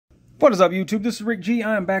What is up, YouTube? This is Rick G.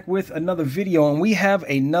 I am back with another video, and we have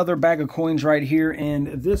another bag of coins right here, and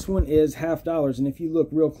this one is $50. And if you look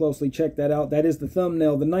real closely, check that out. That is the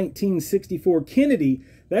thumbnail, the 1964 Kennedy.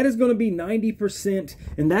 That is going to be 90%,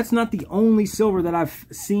 and that's not the only silver that I've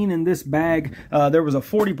seen in this bag. There was a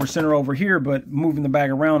 40%er over here, but moving the bag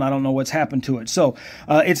around, I don't know what's happened to it. So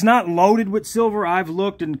it's not loaded with silver. I've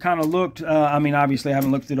looked and kind of looked. I mean, obviously, I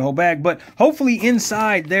haven't looked through the whole bag, but hopefully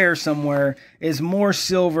inside there somewhere is more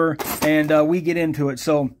silver, and we get into it.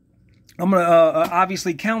 So I'm going to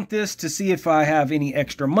obviously count this to see if I have any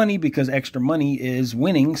extra money, because extra money is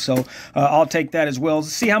winning. So I'll take that as well.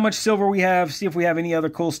 See how much silver we have, see if we have any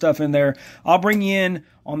other cool stuff in there. I'll bring you in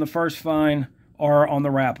on the first find or on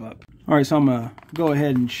the wrap up. All right, so I'm going to go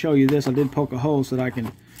ahead and show you this. I did poke a hole so that I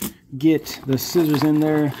can get the scissors in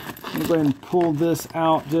there. I'm going to go ahead and pull this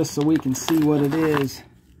out just so we can see what it is.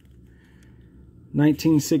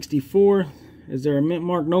 1964. Is there a mint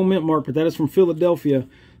mark? No mint mark, but that is from Philadelphia.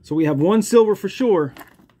 So we have one silver for sure.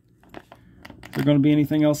 Is there going to be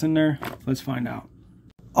anything else in there? Let's find out.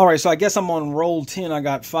 All right, so I guess I'm on roll 10. I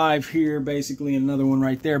got 5 here, basically, and another one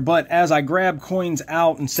right there. But as I grab coins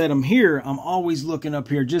out and set them here, I'm always looking up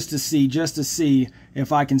here just to see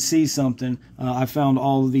if I can see something. I found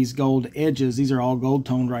all of these gold edges. These are all gold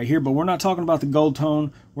toned right here, but we're not talking about the gold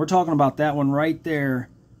tone. We're talking about that one right there.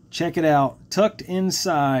 Check it out, tucked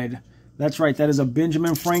inside. That's right, that is a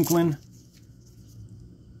Benjamin Franklin.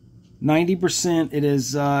 90%. It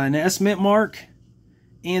is an S mint mark,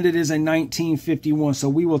 and it is a 1951. So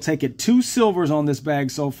we will take it. 2 silvers on this bag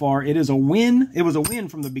so far. It is a win. It was a win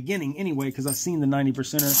from the beginning anyway, because I've seen the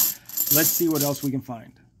 90%er. Let's see what else we can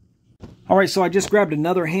find. All right, so I just grabbed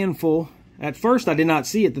another handful. At first, I did not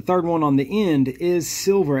see it. The third one on the end is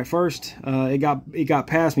silver. At first, it got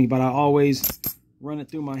past me, but I always run it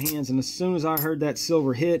through my hands. And as soon as I heard that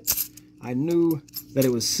silver hit, I knew that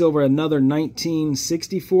it was silver. Another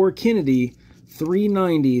 1964 Kennedy,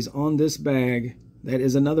 390s on this bag. That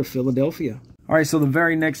is another Philadelphia. All right, so the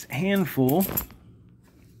very next handful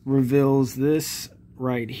reveals this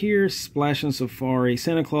right here. Splashing Safari,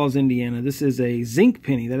 Santa Claus, Indiana. This is a zinc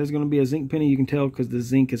penny. That is going to be a zinc penny. You can tell because the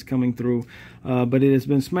zinc is coming through. But it has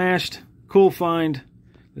been smashed. Cool find.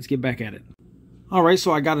 Let's get back at it. All right,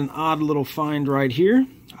 so I got an odd little find right here.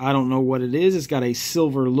 I don't know what it is. It's got a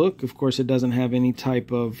silver look. Of course, it doesn't have any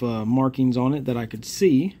type of markings on it that I could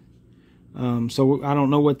see. So I don't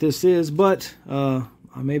know what this is, but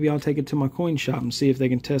maybe I'll take it to my coin shop and see if they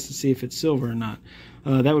can test to see if it's silver or not.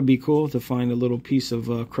 That would be cool to find a little piece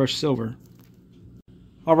of crushed silver.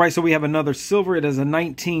 All right, so we have another silver. It is a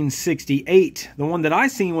 1968. The one that I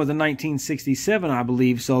seen was a 1967, I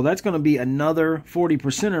believe. So that's going to be another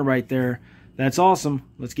 40%er right there. That's awesome.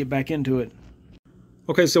 Let's get back into it.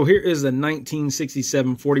 Okay, so here is the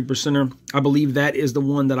 1967 40%er. I believe that is the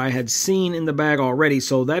one that I had seen in the bag already.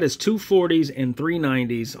 So that is 2 40s and 3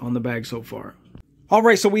 90s on the bag so far. All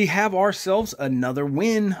right, so we have ourselves another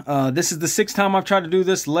win. This is the 6th time I've tried to do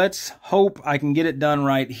this. Let's hope I can get it done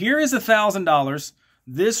right. Here is $1,000.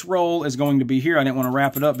 This roll is going to be here. I didn't want to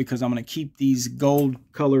wrap it up because I'm going to keep these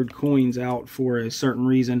gold-colored coins out for a certain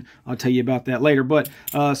reason. I'll tell you about that later. But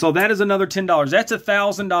so that is another $10. That's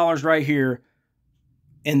 $1,000 right here.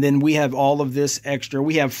 And then we have all of this extra.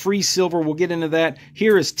 We have free silver. We'll get into that.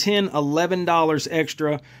 Here is $10, $11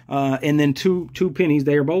 extra. And then two pennies.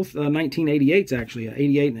 They are both 1988s, actually.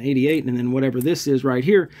 88 and 88. And then whatever this is right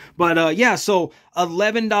here. But yeah, so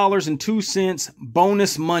 $11.02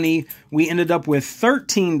 bonus money. We ended up with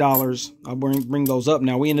 $13. I'll bring those up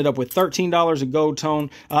now. We ended up with $13 of gold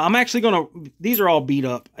tone. I'm actually going to, these are all beat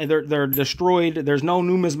up. They're destroyed. There's no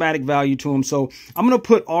numismatic value to them. So I'm going to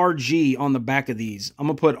put RG on the back of these. I'm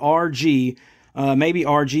going to put RG, maybe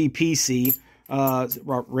RGPC.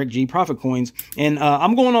 Rickgeeprofitcoins. And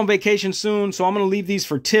I'm going on vacation soon, so I'm going to leave these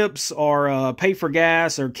for tips or pay for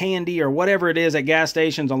gas or candy or whatever it is at gas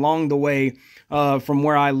stations along the way from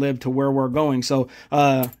where I live to where we're going. So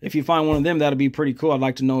if you find one of them, that'll be pretty cool. I'd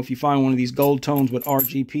like to know if you find one of these gold tones with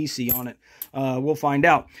RGPC on it. We'll find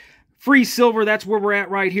out. Free silver, that's where we're at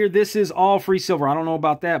right here. This is all free silver. I don't know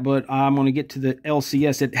about that, but I'm going to get to the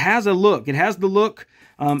LCS. It has a look. It has the look.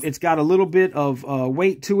 It's got a little bit of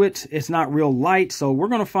weight to it. It's not real light, so we're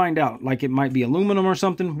going to find out. Like it might be aluminum or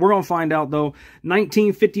something. We're going to find out, though.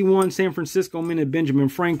 1951 San Francisco minted Benjamin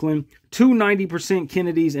Franklin. 2 90%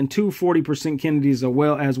 Kennedys and 2 40% Kennedys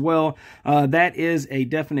as well. That is a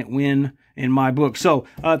definite win in my book. So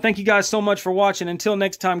thank you guys so much for watching. Until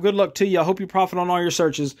next time, good luck to you. I hope you profit on all your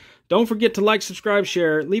searches. Don't forget to like, subscribe,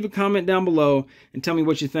 share, leave a comment down below, and tell me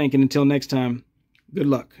what you think. And until next time, good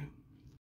luck.